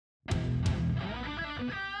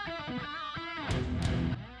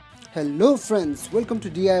Hello friends, welcome to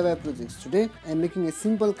DIY projects. Today I am making a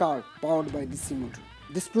simple car powered by DC motor.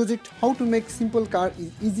 This project, how to make simple car, is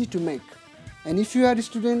easy to make. And if you are a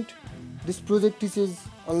student, this project teaches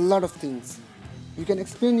a lot of things. You can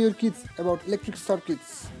explain your kids about electric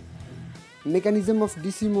circuits, mechanism of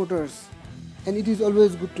DC motors, and it is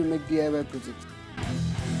always good to make DIY projects.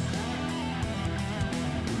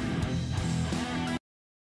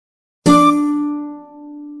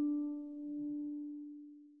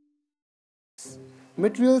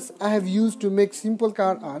 Materials I have used to make simple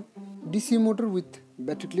car are DC motor with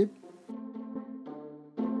battery clip,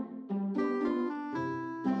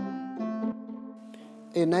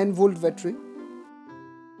 a 9-volt battery,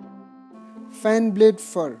 fan blade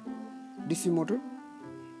for DC motor,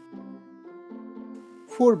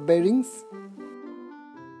 4 bearings,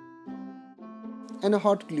 and a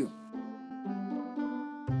hot glue.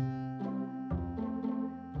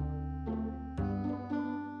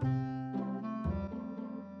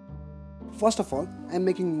 First of all, I am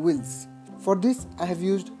making wheels. For this, I have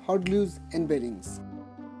used hot glues and bearings.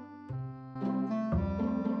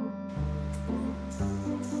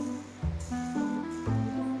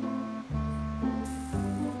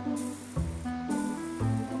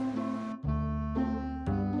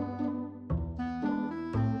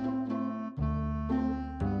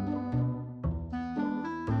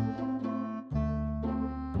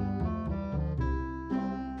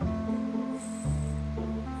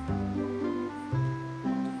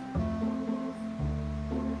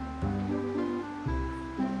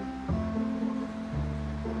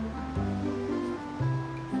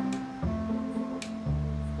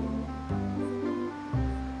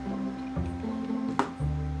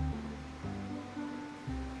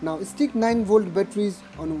 Now stick 9-volt batteries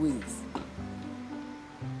on wheels.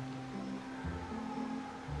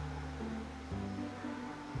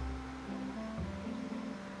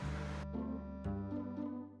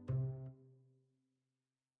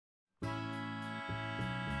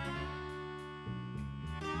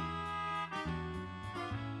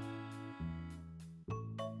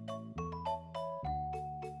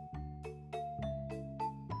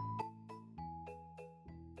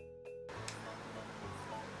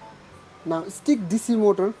 Now stick DC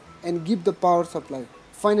motor and give the power supply.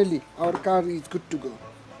 Finally, our car is good to go.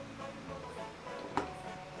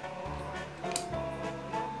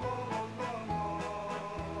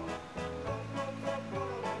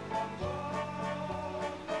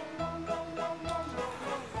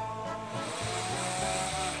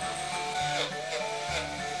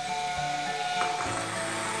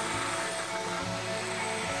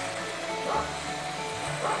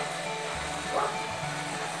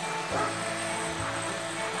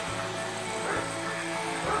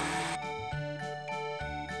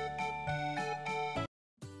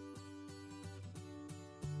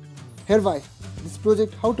 Hereby, this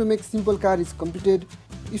project how to make simple car is completed.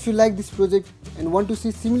 If you like this project and want to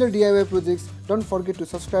see similar DIY projects, don't forget to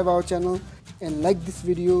subscribe our channel and like this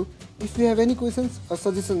video. If you have any questions or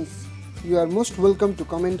suggestions, you are most welcome to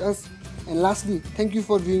comment us. And lastly, thank you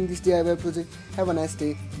for viewing this DIY project. Have a nice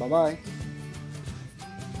day. Bye bye.